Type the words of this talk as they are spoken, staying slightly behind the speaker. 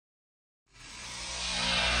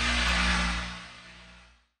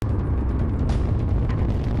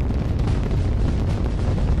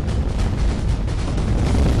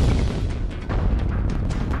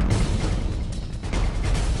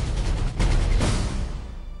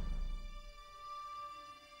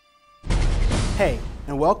Hey,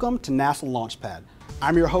 and welcome to NASA Launchpad.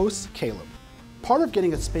 I'm your host, Caleb. Part of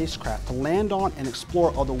getting a spacecraft to land on and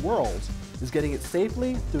explore other worlds is getting it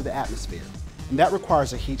safely through the atmosphere, and that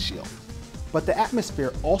requires a heat shield. But the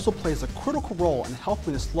atmosphere also plays a critical role in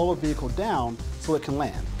helping to slow a vehicle down so it can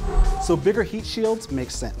land. So bigger heat shields make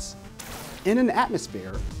sense. In an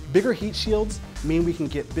atmosphere, bigger heat shields mean we can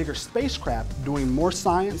get bigger spacecraft doing more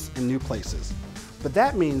science in new places. But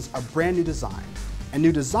that means a brand new design. And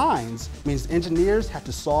new designs means engineers have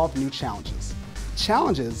to solve new challenges.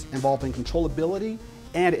 Challenges involving controllability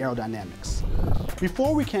and aerodynamics.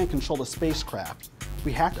 Before we can control a spacecraft,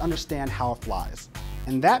 we have to understand how it flies.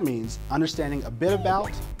 And that means understanding a bit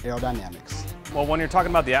about aerodynamics. Well, when you're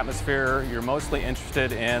talking about the atmosphere, you're mostly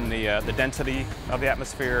interested in the density of the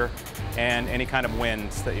atmosphere and any kind of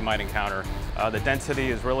winds that you might encounter. The density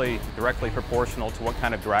is really directly proportional to what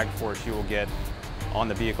kind of drag force you will get on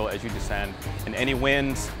the vehicle as you descend. And any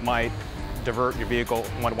winds might divert your vehicle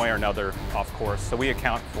one way or another off course. So we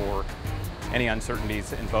account for any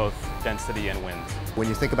uncertainties in both density and winds. When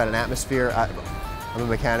you think about an atmosphere, I'm a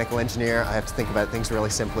mechanical engineer. I have to think about things really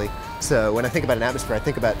simply. So when I think about an atmosphere, I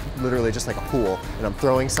think about literally just like a pool, and I'm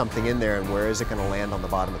throwing something in there, and where is it going to land on the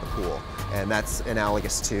bottom of the pool? And that's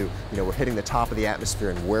analogous to, we're hitting the top of the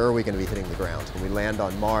atmosphere, and where are we going to be hitting the ground? When we land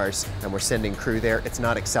on Mars and we're sending crew there, it's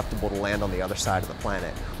not acceptable to land on the other side of the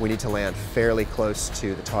planet. We need to land fairly close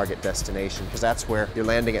to the target destination, because that's where you're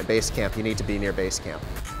landing at base camp. You need to be near base camp.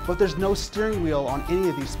 But there's no steering wheel on any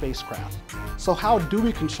of these spacecraft. So how do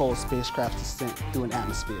we control a spacecraft's descent through an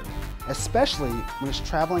atmosphere, especially when it's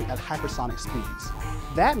traveling at hypersonic speeds?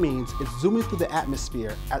 That means it's zooming through the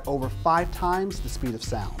atmosphere at over 5 times the speed of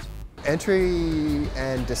sound. Entry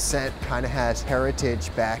and descent kind of has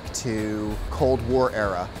heritage back to Cold War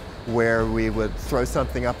era, where we would throw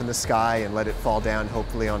something up in the sky and let it fall down,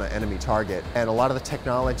 hopefully on an enemy target. And a lot of the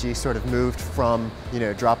technology sort of moved from,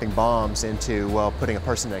 dropping bombs into, well, putting a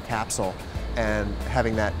person in a capsule and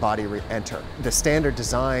having that body re-enter. The standard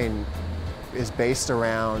design is based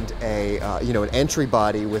around an entry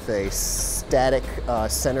body with a static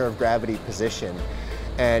center of gravity position.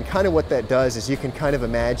 And kind of what that does is you can kind of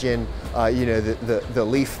imagine, the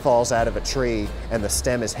leaf falls out of a tree and the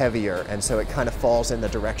stem is heavier, and so it kind of falls in the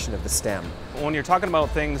direction of the stem. When you're talking about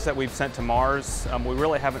things that we've sent to Mars, we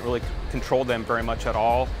really haven't controlled them very much at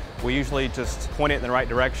all. We usually just point it in the right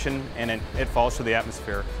direction and it falls through the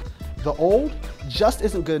atmosphere. The old just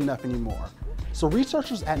isn't good enough anymore. So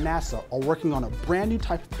researchers at NASA are working on a brand new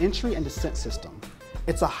type of entry and descent system.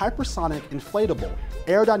 It's a hypersonic inflatable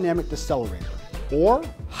aerodynamic decelerator, or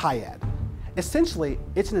HIAD. Essentially,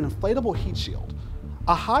 it's an inflatable heat shield.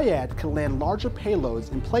 A HIAD can land larger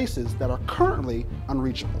payloads in places that are currently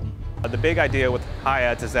unreachable. The big idea with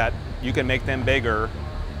HIADs is that you can make them bigger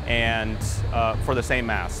and for the same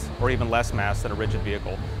mass, or even less mass than a rigid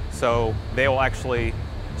vehicle. So they will actually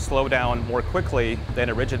slow down more quickly than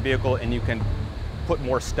a rigid vehicle, and you can put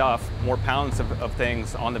more stuff, more pounds of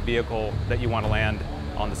things on the vehicle that you want to land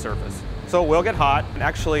on the surface. So it will get hot, and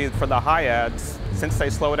actually for the HIADs, since they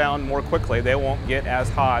slow down more quickly, they won't get as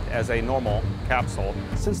hot as a normal capsule.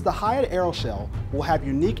 Since the HIAD aeroshell will have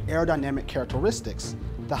unique aerodynamic characteristics,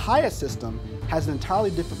 the HIAD system has an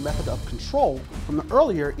entirely different method of control from the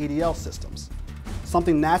earlier EDL systems,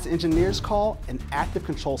 something NASA engineers call an active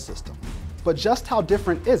control system. But just how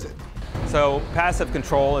different is it? So passive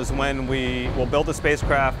control is when we will build a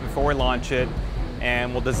spacecraft before we launch it,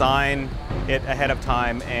 and we'll design it ahead of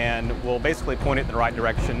time, and we'll basically point it in the right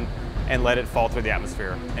direction and let it fall through the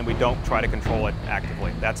atmosphere. And we don't try to control it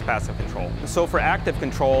actively. That's passive control. So for active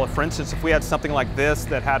control, for instance, if we had something like this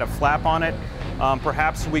that had a flap on it,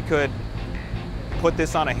 perhaps we could put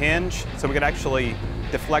this on a hinge so we could actually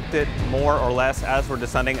deflect it more or less as we're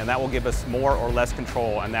descending, and that will give us more or less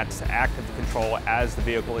control, and that's active control as the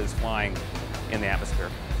vehicle is flying in the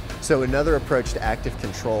atmosphere. So another approach to active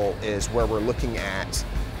control is where we're looking at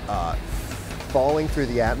falling through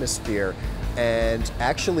the atmosphere and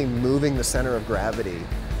actually moving the center of gravity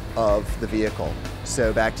of the vehicle.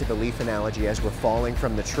 So back to the leaf analogy, as we're falling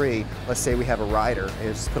from the tree, let's say we have a rider,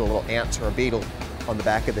 and just put a little ant or a beetle on the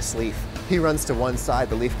back of this leaf. He runs to one side,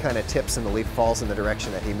 the leaf kind of tips and the leaf falls in the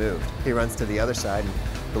direction that he moved. He runs to the other side and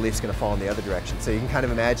the leaf's going to fall in the other direction. So you can kind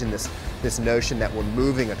of imagine this notion that we're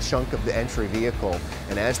moving a chunk of the entry vehicle,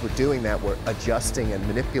 and as we're doing that, we're adjusting and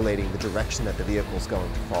manipulating the direction that the vehicle is going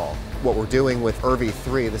to fall. What we're doing with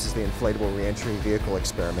IRV-3, this is the Inflatable Reentry Vehicle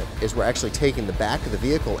experiment, is we're actually taking the back of the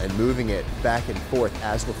vehicle and moving it back and forth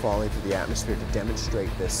as we're falling through the atmosphere to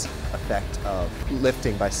demonstrate this effect of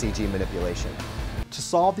lifting by CG manipulation. To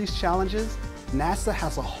solve these challenges, NASA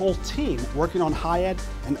has a whole team working on HIAD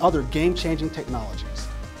and other game-changing technologies.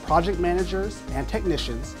 project managers and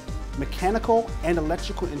technicians, mechanical and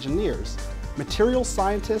electrical engineers, materials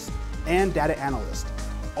scientists, and data analysts,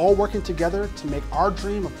 all working together to make our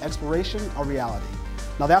dream of exploration a reality.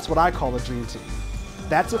 Now that's what I call a dream team.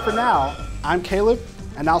 That's it for now. I'm Caleb,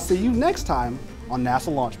 and I'll see you next time on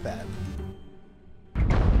NASA Launchpad.